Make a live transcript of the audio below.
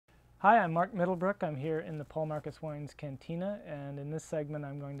Hi, I'm Mark Middlebrook. I'm here in the Paul Marcus Wines Cantina, and in this segment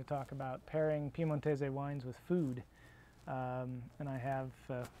I'm going to talk about pairing Piemontese wines with food. And I have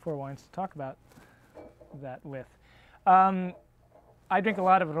 4 wines to talk about that with. I drink a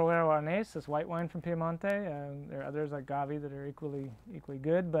lot of Roero Arnese, this white wine from Piemonte. There are others like Gavi that are equally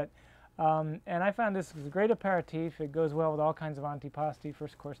good, but and I found this is a great aperitif. It goes well with all kinds of antipasti,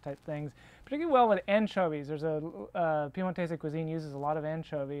 first course type things, particularly well with anchovies. There's a Piemontese cuisine uses a lot of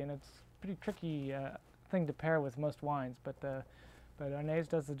anchovy, and it's a pretty tricky thing to pair with most wines, but Arnese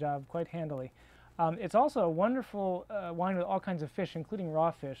does the job quite handily. It's also a wonderful wine with all kinds of fish, including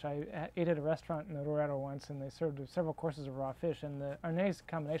raw fish. I ate at a restaurant in Roero once, and they served several courses of raw fish, and the Arnese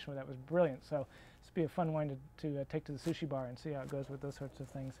combination with that was brilliant. So this would be a fun wine to take to the sushi bar and see how it goes with those sorts of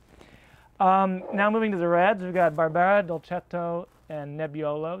things. Now moving to the reds, we've got Barbera, Dolcetto, and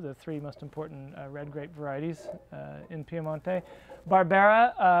Nebbiolo, the 3 most important red grape varieties in Piemonte.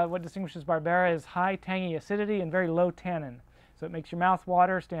 Barbera, what distinguishes Barbera is high tangy acidity and very low tannin. So it makes your mouth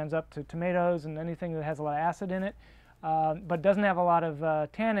water, stands up to tomatoes and anything that has a lot of acid in it, but doesn't have a lot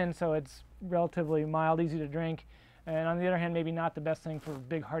of tannin, so it's relatively mild, easy to drink. And on the other hand, maybe not the best thing for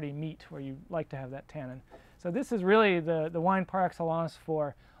big hearty meat where you like to have that tannin. So this is really the wine par excellence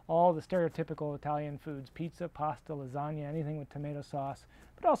for all the stereotypical Italian foods: pizza, pasta, lasagna, anything with tomato sauce,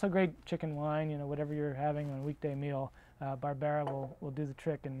 but also great chicken wine, you know, whatever you're having on a weekday meal. Barbera will do the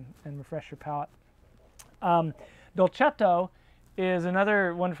trick and refresh your palate. Dolcetto is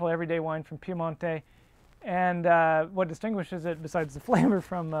another wonderful everyday wine from Piemonte, and what distinguishes it besides the flavor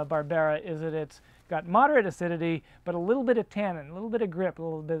from Barbera is that it's got moderate acidity, but a little bit of tannin, a little bit of grip, a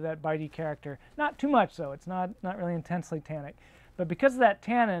little bit of that bitey character. Not too much, though. It's not really intensely tannic. But because of that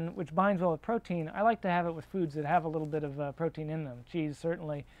tannin, which binds well with protein, I like to have it with foods that have a little bit of protein in them. Cheese,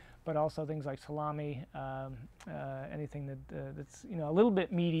 certainly, but also things like salami, anything that's a little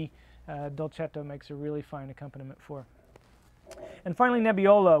bit meaty. Dolcetto makes a really fine accompaniment for. And finally,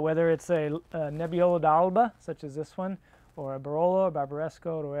 Nebbiolo, whether it's a Nebbiolo d'Alba, such as this one, or a Barolo,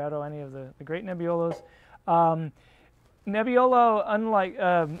 Barbaresco, Roero, any of the great Nebbiolos. Nebbiolo, unlike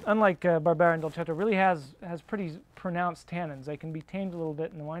Barbera and Dolcetto, really has pretty pronounced tannins. They can be tamed a little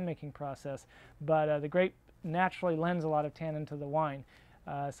bit in the winemaking process, but the grape naturally lends a lot of tannin to the wine.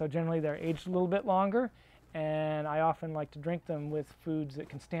 So generally they're aged a little bit longer, and I often like to drink them with foods that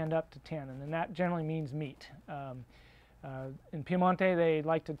can stand up to tannin, and that generally means meat. In Piemonte, they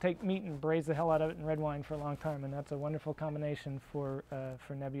like to take meat and braise the hell out of it in red wine for a long time, and that's a wonderful combination for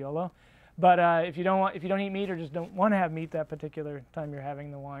Nebbiolo. But if you don't eat meat or just don't want to have meat that particular time you're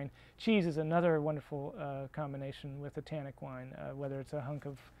having the wine, cheese is another wonderful combination with a tannic wine, whether it's a hunk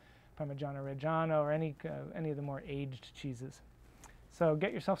of Parmigiano Reggiano or any of the more aged cheeses. So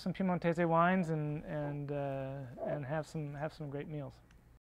get yourself some Piemontese wines and have some great meals.